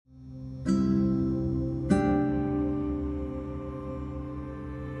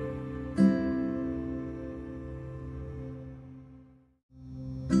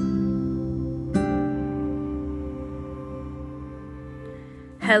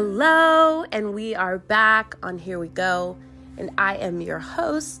Hello, and we are back on Here We Go, and I am your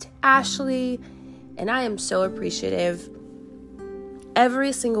host, Ashley, and I am so appreciative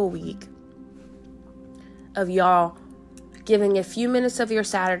every single week of y'all giving a few minutes of your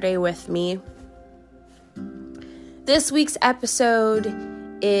Saturday with me. This week's episode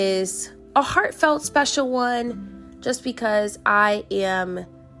is a heartfelt special one just because I am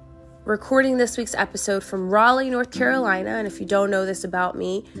recording this week's episode from Raleigh, North Carolina. And if you don't know this about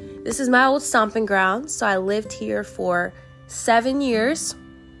me, this is my old stomping ground. So I lived here for 7 years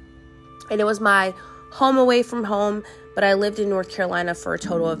and it was my home away from home, but I lived in North Carolina for a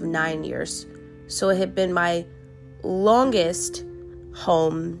total of 9 years. So it had been my longest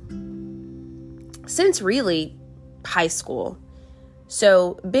home since really high school.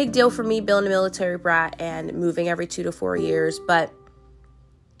 So big deal for me being a military brat and moving every 2 to 4 years, but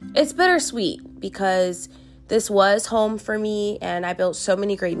it's bittersweet because this was home for me and I built so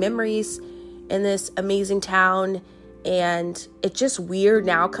many great memories in this amazing town, and it's just weird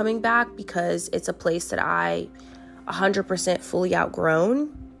now coming back because it's a place that I 100% fully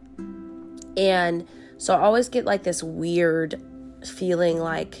outgrown. And so I always get like this weird feeling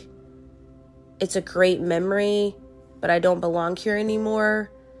like it's a great memory, but I don't belong here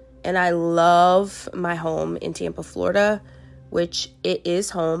anymore. And I love my home in Tampa, Florida, which it is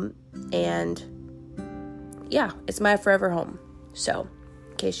home, and yeah, it's my forever home. So,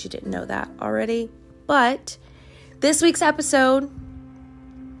 in case you didn't know that already. But this week's episode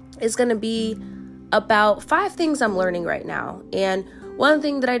is going to be about 5 things I'm learning right now. And one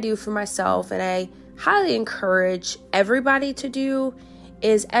thing that I do for myself, and I highly encourage everybody to do,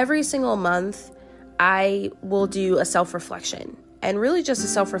 is every single month I will do a self-reflection. And really just a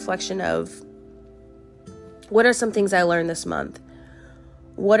self-reflection of what are some things I learned this month?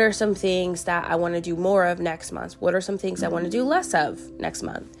 What are some things that I want to do more of next month? What are some things I want to do less of next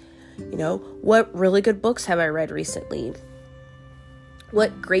month? You know, what really good books have I read recently?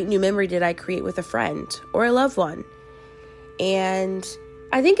 What great new memory did I create with a friend or a loved one? And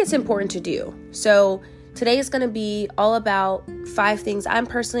I think it's important to do. So today is going to be all about 5 things I'm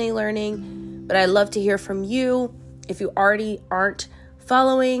personally learning, but I'd love to hear from you. If you already aren't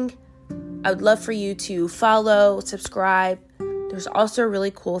following, I would love for you to follow, subscribe. There's also a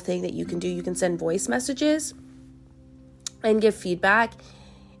really cool thing that you can do. You can send voice messages and give feedback.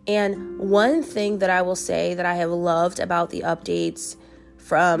 And one thing that I will say that I have loved about the updates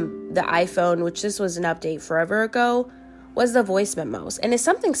from the iPhone, which this was an update forever ago, was the voice memos. And it's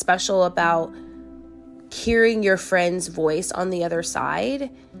something special about hearing your friend's voice on the other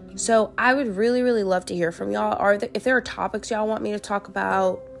side. So I would really, really love to hear from y'all. If there are topics y'all want me to talk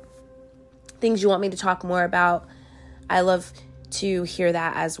about, things you want me to talk more about, I love to hear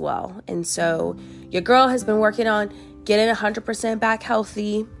that as well. And so your girl has been working on getting 100% back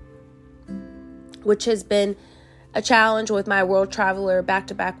healthy, which has been a challenge with my world traveler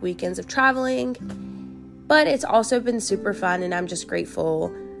back-to-back weekends of traveling. But it's also been super fun, and I'm just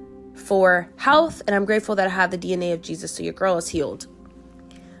grateful for health, and I'm grateful that I have the DNA of Jesus, so your girl is healed.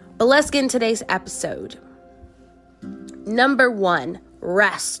 But let's get into today's episode. Number 1,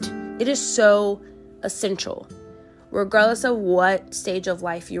 rest. It is so essential. Regardless of what stage of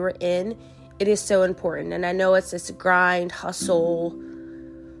life you are in, it is so important. And I know it's this grind, hustle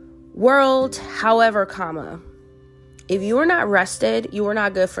world. However, if you are not rested, you are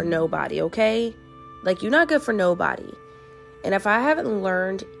not good for nobody, okay? Like, you're not good for nobody. And if I haven't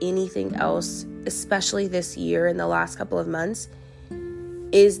learned anything else, especially this year in the last couple of months,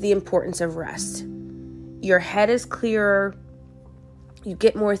 is the importance of rest. Your head is clearer. You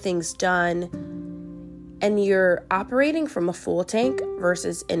get more things done, and you're operating from a full tank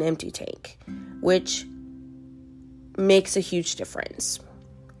versus an empty tank, which makes a huge difference.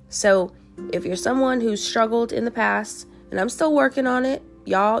 So if you're someone who's struggled in the past, and I'm still working on it,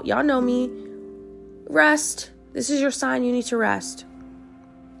 y'all know me, rest. This is your sign you need to rest.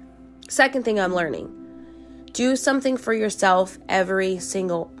 Second thing I'm learning, do something for yourself every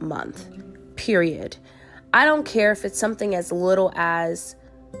single month, period. I don't care if it's something as little as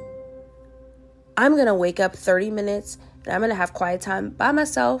I'm going to wake up 30 minutes and I'm going to have quiet time by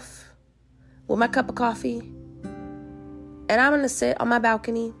myself with my cup of coffee, and I'm going to sit on my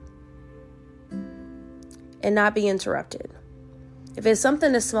balcony and not be interrupted. If it's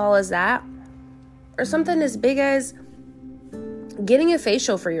something as small as that, or something as big as getting a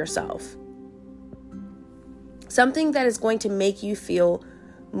facial for yourself, something that is going to make you feel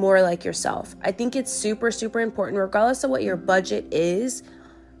more like yourself. I think it's super, super important, regardless of what your budget is.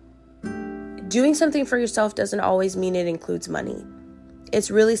 Doing something for yourself doesn't always mean it includes money. It's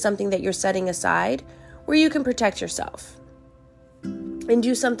really something that you're setting aside where you can protect yourself. and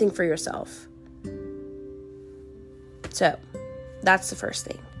do something for yourself. So that's the first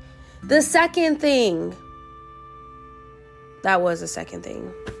thing. The second thing, that was the second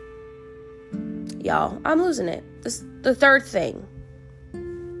thing. Y'all, I'm losing it. The third thing.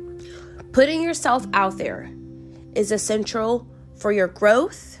 Putting yourself out there is essential for your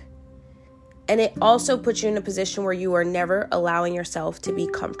growth, and it also puts you in a position where you are never allowing yourself to be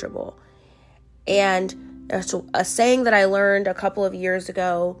comfortable. And a saying that I learned a couple of years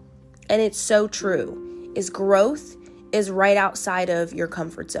ago, and it's so true, is growth is right outside of your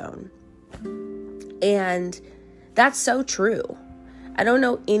comfort zone. And that's so true. I don't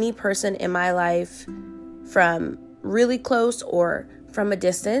know any person in my life from really close or from a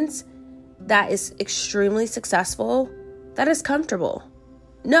distance that is extremely successful, that is comfortable.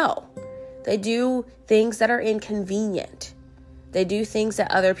 No, they do things that are inconvenient. They do things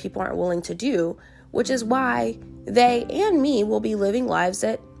that other people aren't willing to do, which is why they and me will be living lives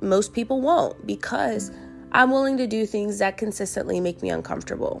that most people won't, because I'm willing to do things that consistently make me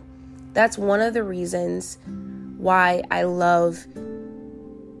uncomfortable. That's one of the reasons why I love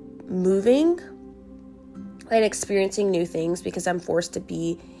moving and experiencing new things, because I'm forced to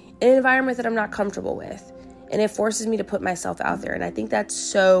be in an environment that I'm not comfortable with. And it forces me to put myself out there. And I think that's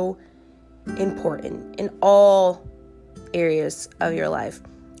so important in all areas of your life.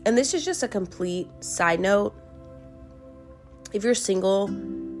 And this is just a complete side note. If you're single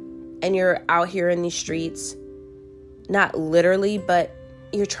and you're out here in these streets, not literally, but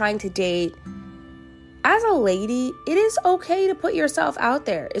you're trying to date, as a lady, it is okay to put yourself out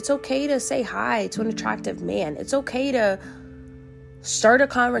there. It's okay to say hi to an attractive man. It's okay to start a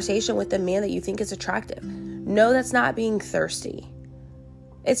conversation with a man that you think is attractive. No, that's not being thirsty.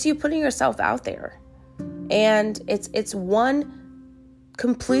 It's you putting yourself out there. And it's one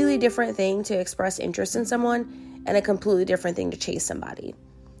completely different thing to express interest in someone and a completely different thing to chase somebody.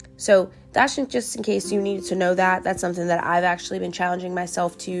 So that's just in case you needed to know that. That's something that I've actually been challenging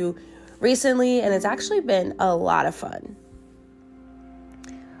myself to recently, and it's actually been a lot of fun.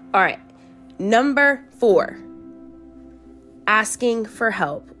 All right, number 4, asking for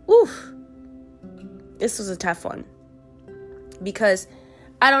help. Oof, this was a tough one, because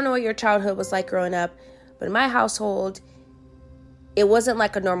I don't know what your childhood was like growing up, but in my household, it wasn't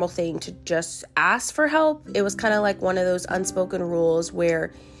like a normal thing to just ask for help. It was kind of like one of those unspoken rules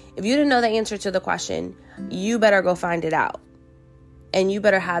where if you didn't know the answer to the question, you better go find it out. And you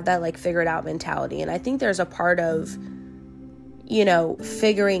better have that like figured out mentality. And I think there's a part of,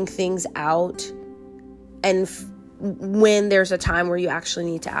 figuring things out and when there's a time where you actually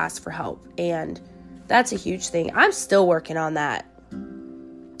need to ask for help. And that's a huge thing. I'm still working on that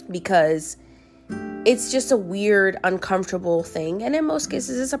because it's just a weird, uncomfortable thing. And in most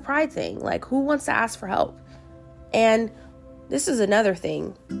cases, it's a pride thing. Like, who wants to ask for help? And this is another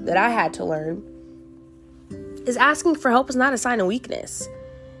thing that I had to learn, is asking for help is not a sign of weakness.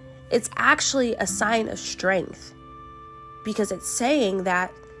 It's actually a sign of strength, because it's saying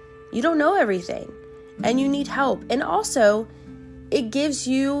that you don't know everything and you need help. And also, it gives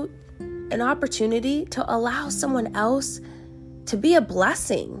you an opportunity to allow someone else to be a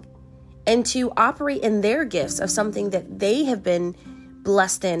blessing and to operate in their gifts of something that they have been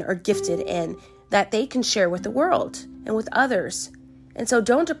blessed in or gifted in that they can share with the world and with others. And so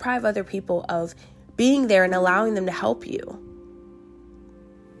don't deprive other people of being there and allowing them to help you.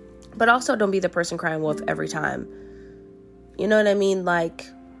 But also don't be the person crying wolf every time. You know what I mean? Like,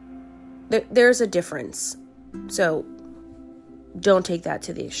 there's a difference. So don't take that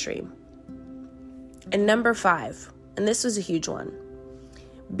to the extreme. And number 5, and this was a huge one.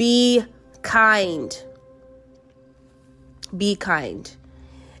 Be kind. Be kind.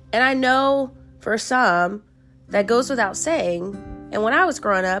 And I know for some that goes without saying. And when I was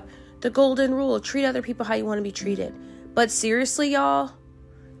growing up, the golden rule, treat other people how you want to be treated. But seriously, y'all,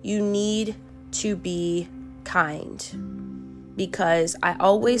 you need to be kind. Because I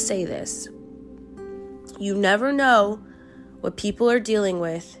always say this, you never know what people are dealing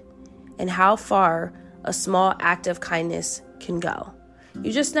with and how far a small act of kindness can go.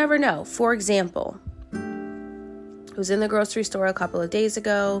 You just never know. For example, I was in the grocery store a couple of days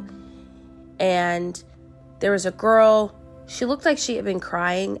ago, and there was a girl. She looked like she had been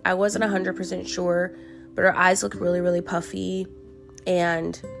crying. I wasn't 100% sure, but her eyes looked really, really puffy.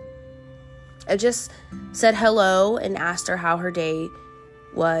 And I just said hello and asked her how her day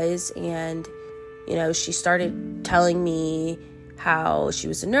was. And, she started telling me how she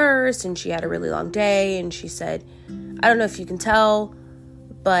was a nurse and she had a really long day. And she said, I don't know if you can tell,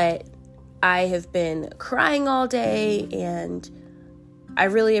 but I have been crying all day, and I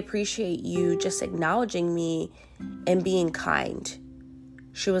really appreciate you just acknowledging me and being kind.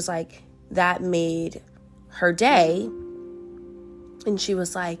 she was like, that made her day. And she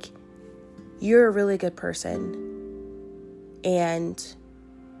was like, you're a really good person. And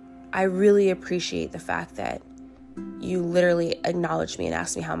I really appreciate the fact that you literally acknowledged me and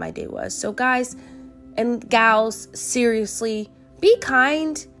asked me how my day was. So guys and gals, seriously, be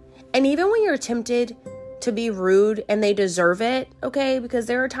kind. And even when you're tempted to be rude, and they deserve it, okay? Because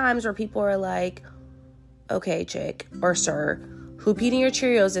there are times where people are like, okay, chick or sir, whoop eating your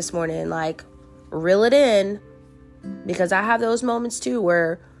Cheerios this morning, like, reel it in. Because I have those moments too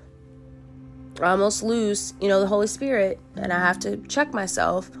where I almost lose, the Holy Spirit, and I have to check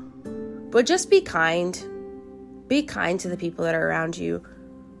myself. But just be kind. Be kind to the people that are around you,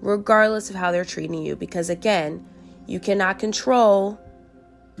 regardless of how they're treating you. Because again, you cannot control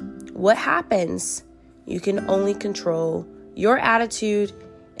what happens. You can only control your attitude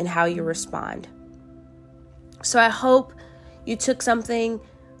and how you respond. So I hope you took something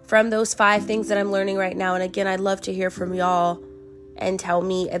from those 5 things that I'm learning right now. And again, I'd love to hear from y'all and tell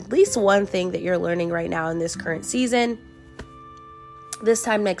me at least one thing that you're learning right now in this current season. This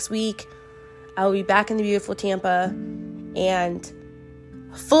time next week, I'll be back in the beautiful Tampa and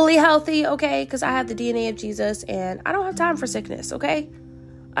fully healthy, okay? Because I have the DNA of Jesus and I don't have time for sickness, okay?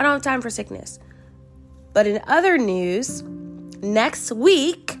 I don't have time for sickness. But in other news, next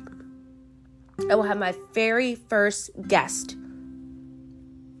week, I will have my very first guest.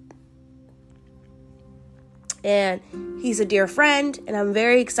 And he's a dear friend, and I'm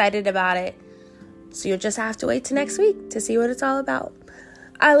very excited about it. So you'll just have to wait till next week to see what it's all about.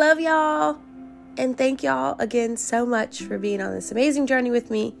 I love y'all, and thank y'all again so much for being on this amazing journey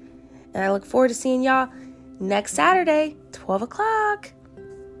with me. And I look forward to seeing y'all next Saturday, 12 o'clock.